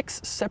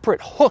 6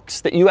 separate hooks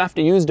that you have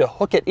to use to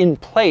hook it in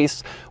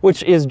place,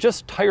 which is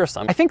just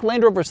tiresome. I think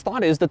Land Rover's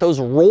thought is that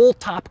those roll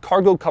top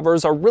cargo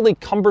covers are really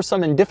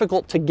cumbersome and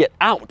difficult to get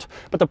out.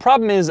 But the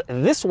problem is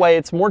this way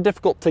it's more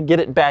difficult to get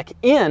it back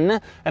in,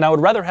 and I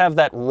would rather have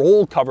that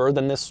roll cover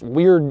than this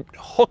weird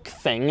hook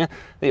thing that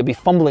you'll be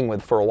fumbling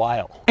with for a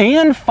while.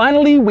 And finally,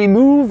 finally, we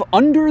move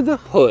under the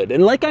hood.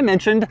 And like I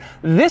mentioned,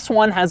 this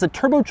one has a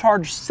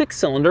turbocharged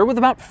 6-cylinder with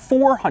about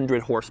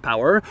 400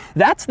 horsepower.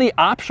 That's the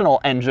optional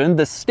engine.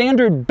 The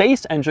standard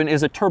base engine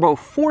is a turbo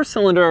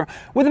 4-cylinder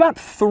with about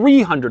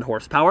 300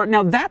 horsepower.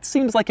 Now that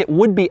seems like it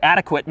would be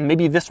adequate, and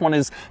maybe this one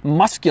is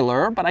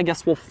muscular, but I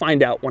guess we'll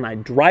find out when I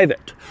drive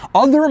it.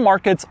 Other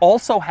markets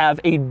also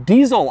have a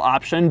diesel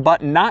option,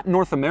 but not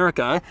North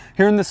America.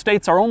 Here in the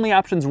States, our only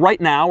options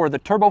right now are the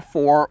Turbo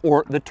 4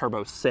 or the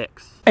Turbo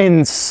 6.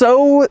 And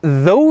so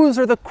those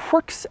are the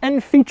quirks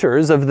and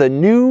features of the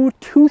new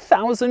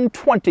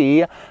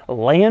 2020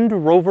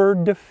 Land Rover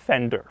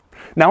Defender.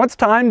 Now it's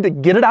time to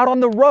get it out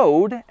on the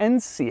road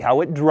and see how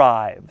it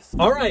drives.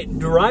 All right,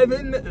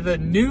 driving the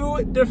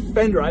new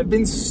Defender. I've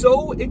been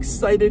so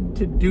excited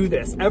to do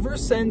this ever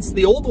since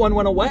the old one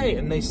went away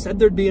and they said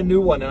there'd be a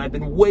new one, and I've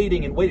been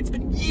waiting and waiting. It's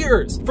been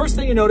years. First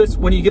thing you notice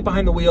when you get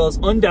behind the wheel is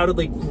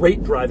undoubtedly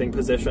great driving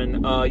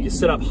position. You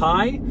sit up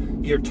high,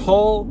 you're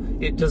tall.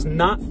 It does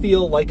not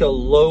feel like a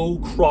low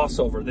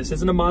crossover. This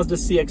isn't a Mazda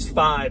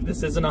CX-5.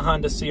 This isn't a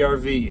Honda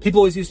CR-V. People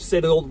always used to say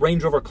the old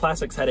Range Rover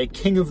Classics had a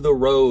king of the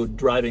road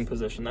driving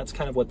position. That's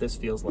kind of what this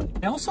feels like.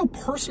 I also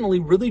personally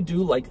really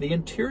do like the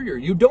interior.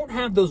 You don't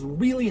have those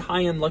really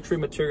high-end luxury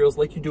materials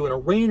like you do in a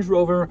Range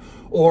Rover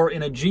or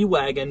in a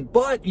G-Wagon,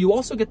 but you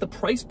also get the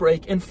price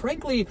break. And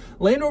frankly,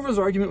 Land Rover's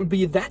argument would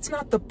be that's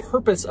not the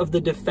purpose of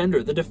the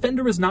Defender. The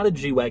Defender is not a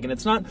G-Wagon.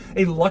 It's not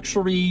a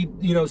luxury,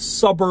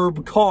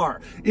 suburb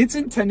car. It's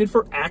intended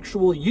for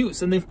actual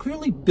use, and they've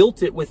clearly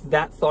built it with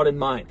that thought in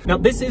mind. Now,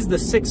 this is the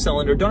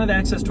 6-cylinder. Don't have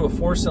access to a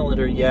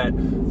 4-cylinder yet.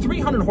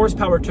 300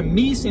 horsepower to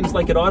me seems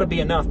like it ought to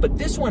be enough, but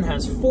this one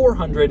has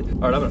 400. All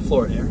right, I'm gonna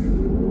floor it here.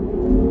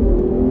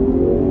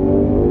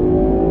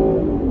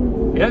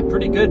 Yeah,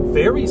 pretty good.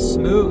 Very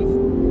smooth.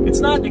 It's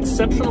not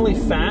exceptionally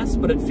fast,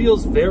 but it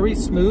feels very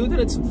smooth,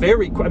 and it's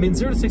very quick. I mean,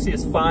 0 to 60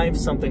 is 5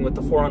 something with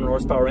the 400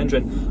 horsepower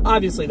engine.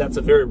 Obviously, that's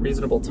a very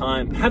reasonable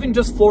time. Having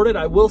just floored it,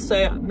 I will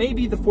say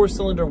maybe the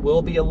 4-cylinder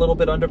will be a little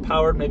bit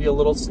underpowered, maybe a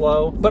little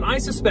slow, but I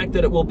suspect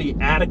that it will be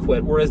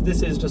adequate, whereas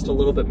this is just a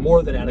little bit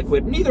more than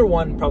adequate. Neither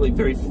one probably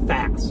very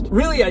fast.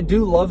 Really, I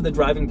do love the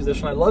driving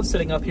position. I love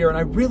sitting up here, and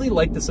I really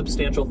like the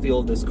substantial feel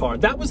of this car.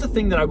 That was the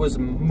thing that I was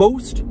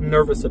most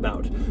nervous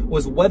about,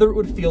 was whether it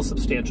would feel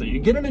substantial.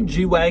 You get in a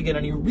G-Wagon,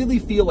 and you really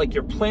feel like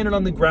you're planted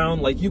on the ground,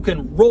 like you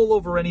can roll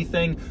over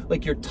anything,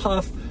 like you're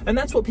tough, and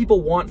that's what people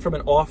want from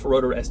an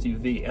off-roader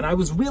SUV. And I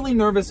was really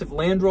nervous if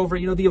Land Rover,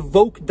 the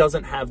Evoque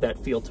doesn't have that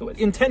feel to it.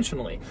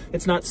 Intentionally,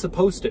 it's not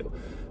supposed to.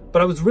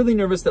 But I was really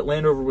nervous that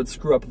Land Rover would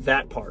screw up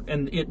that part,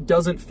 and it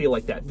doesn't feel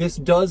like that. This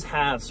does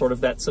have sort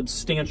of that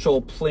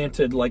substantial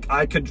planted, like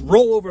I could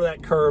roll over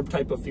that curb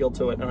type of feel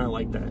to it, and I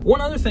like that. One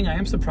other thing I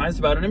am surprised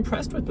about and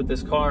impressed with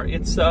this car,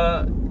 it's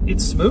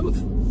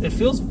smooth. It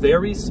feels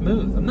very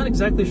smooth. I'm not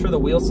exactly sure the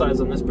wheel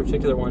size on this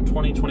particular one,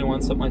 20,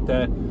 21, something like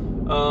that.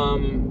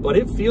 But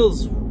it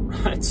feels,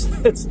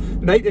 it's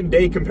night and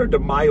day compared to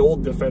my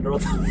old Defender, I'll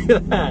tell you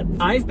that.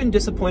 I've been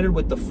disappointed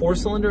with the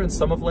 4-cylinder in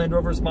some of Land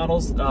Rover's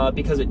models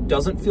because it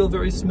doesn't feel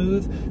very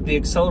smooth. The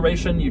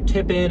acceleration, you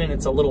tip in and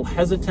it's a little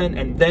hesitant,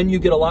 and then you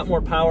get a lot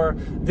more power.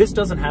 This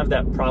doesn't have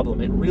that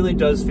problem. It really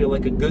does feel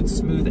like a good,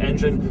 smooth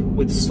engine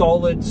with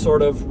solid,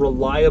 sort of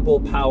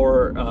reliable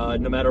power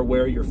no matter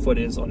where your foot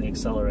is on the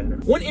accelerator.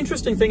 One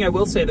interesting thing I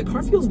will say, the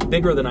car feels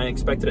bigger than I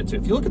expected it to.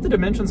 If you look at the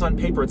dimensions on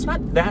paper, it's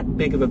not that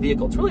big of a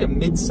vehicle. It's really a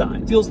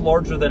mid-size. It feels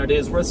larger than it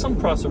is, whereas some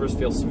crossovers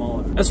feel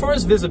smaller. As far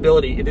as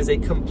visibility, it is a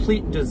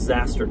complete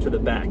disaster to the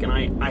back, and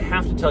I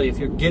have to tell you, if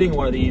you're getting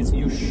one of these,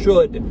 you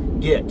should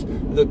get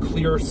the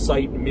clear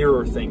sight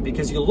mirror thing,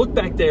 because you look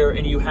back there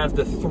and you have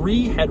the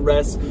 3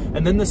 headrests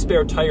and then the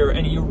spare tire,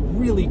 and you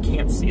really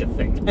can't see a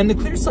thing. And the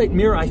clear sight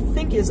mirror, I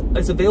think, is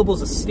available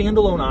as a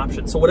standalone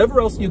option, so whatever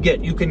else you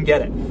get, you can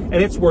get it, and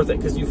it's worth it,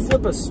 because you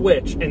flip a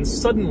switch and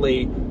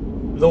suddenly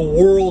the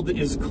world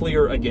is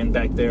clear again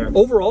back there.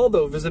 Overall,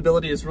 though,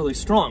 visibility is really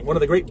strong. One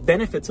of the great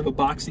benefits of a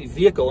boxy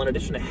vehicle, in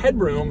addition to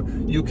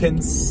headroom, you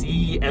can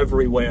see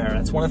everywhere.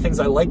 That's one of the things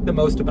I like the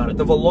most about it.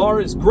 The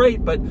Velar is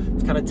great, but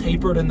it's kind of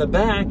tapered in the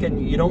back,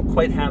 and you don't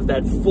quite have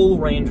that full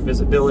range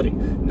visibility.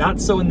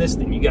 Not so in this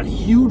thing. You got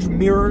huge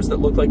mirrors that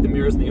look like the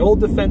mirrors in the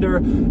old Defender,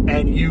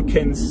 and you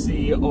can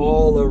see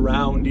all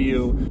around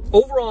you.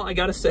 Overall, I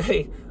gotta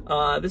say,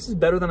 this is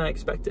better than I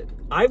expected.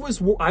 I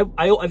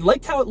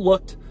liked how it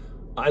looked.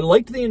 I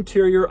liked the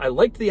interior, I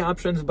liked the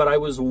options, but I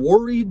was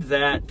worried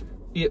that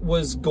it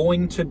was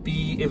going to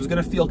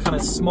feel kind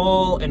of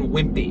small and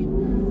wimpy.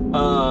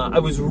 I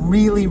was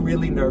really,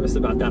 really nervous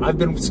about that. I've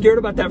been scared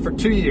about that for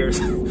 2 years.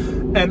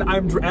 And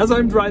as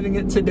I'm driving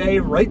it today,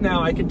 right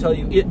now, I can tell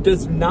you, it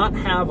does not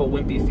have a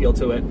wimpy feel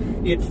to it.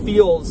 It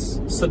feels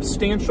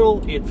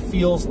substantial, it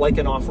feels like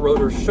an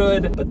off-roader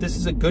should, but this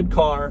is a good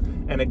car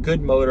and a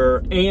good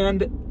motor,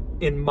 and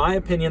in my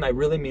opinion, I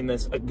really mean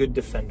this, a good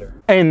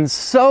Defender. And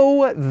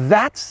so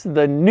that's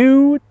the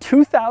new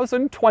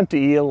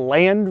 2020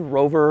 Land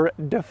Rover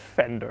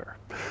Defender.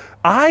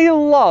 I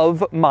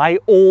love my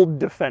old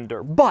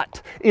Defender,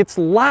 but it's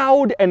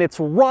loud and it's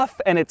rough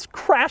and it's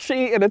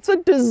crashy and it's a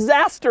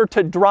disaster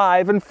to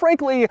drive, and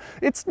frankly,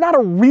 it's not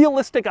a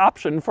realistic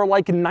option for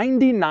like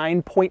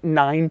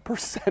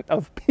 99.9%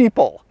 of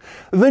people.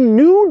 The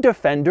new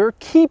Defender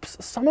keeps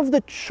some of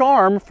the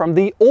charm from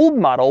the old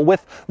model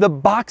with the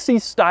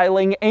boxy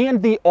styling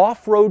and the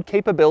off-road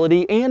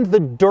capability and the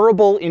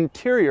durable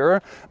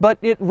interior, but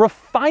it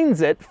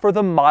refines it for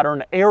the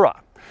modern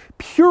era.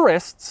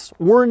 Purists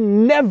were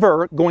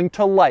never going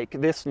to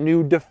like this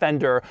new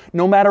Defender,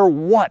 no matter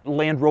what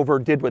Land Rover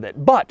did with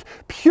it. But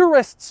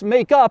purists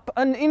make up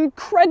an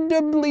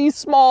incredibly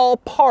small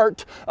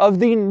part of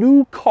the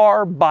new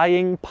car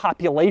buying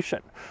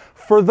population.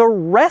 For the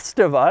rest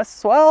of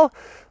us, well,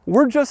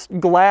 we're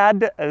just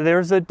glad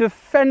there's a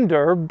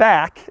Defender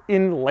back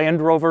in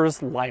Land Rover's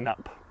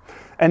lineup.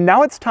 And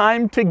now it's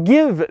time to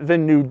give the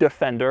new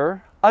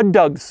Defender a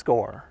Doug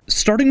score.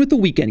 Starting with the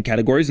weekend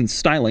categories and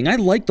styling, I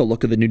like the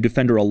look of the new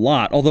Defender a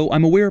lot, although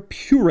I'm aware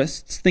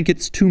purists think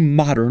it's too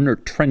modern or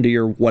trendy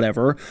or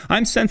whatever.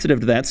 I'm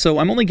sensitive to that, so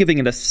I'm only giving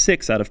it a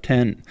 6 out of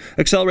 10.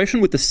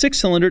 Acceleration with the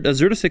 6-cylinder does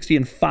 0 to 60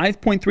 in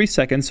 5.3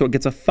 seconds, so it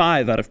gets a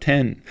 5 out of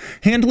 10.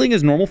 Handling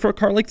is normal for a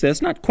car like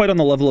this, not quite on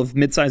the level of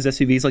mid-size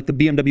SUVs like the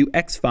BMW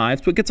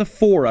X5, so it gets a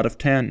 4 out of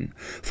 10.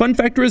 Fun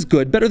factor is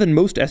good, better than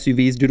most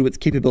SUVs due to its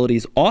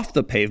capabilities off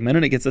the pavement,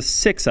 and it gets a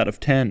 6 out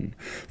of 10.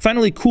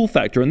 Finally, cool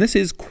factor, and this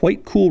is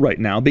quite cool right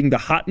now, being the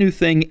hot new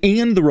thing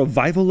and the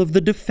revival of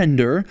the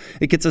Defender.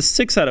 It gets a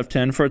 6 out of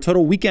 10 for a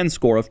total weekend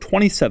score of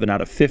 27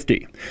 out of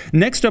 50.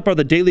 Next up are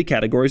the daily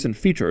categories and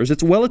features.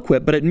 It's well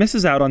equipped, but it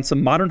misses out on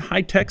some modern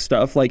high-tech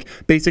stuff like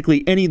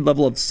basically any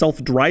level of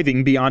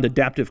self-driving beyond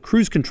adaptive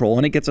cruise control,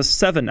 and it gets a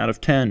 7 out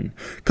of 10.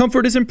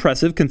 Comfort is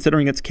impressive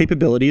considering its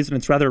capabilities and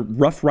its rather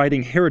rough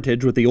riding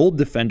heritage with the old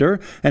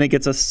Defender, and it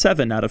gets a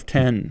 7 out of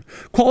 10.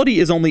 Quality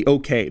is only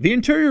okay. The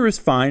interior is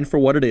fine for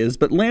what it is,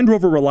 but Land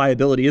Rover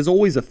reliability is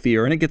always a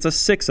fear, and it gets a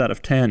 6 out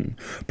of 10.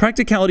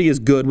 Practicality is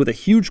good with a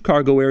huge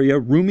cargo area,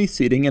 roomy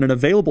seating, and an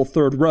available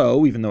third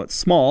row, even though it's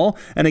small,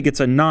 and it gets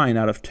a 9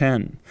 out of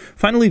 10.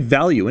 Finally,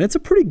 value, and it's a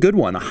pretty good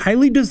one. A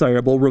highly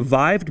desirable,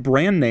 revived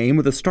brand name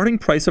with a starting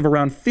price of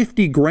around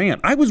 50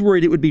 grand. I was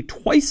worried it would be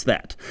twice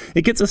that.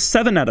 It gets a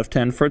 7 out of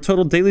 10 for a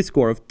total daily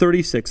score of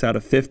 36 out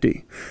of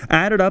 50.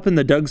 Added up in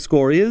the Doug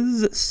score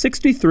is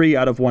 63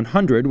 out of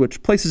 100,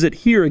 which places it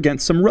here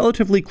against some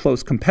relatively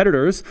close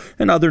competitors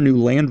and other new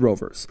Land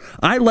Rovers.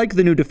 I like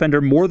the new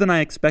Defender more than I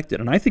expected,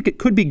 and I think it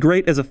could be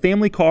great as a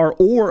family car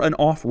or an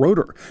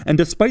off-roader. And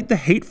despite the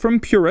hate from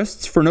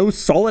purists for no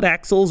solid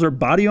axles or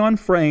body on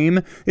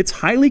frame, it's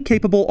highly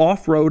capable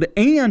off-road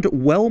and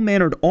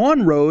well-mannered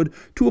on-road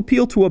to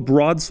appeal to a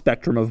broad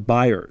spectrum of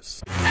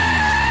buyers.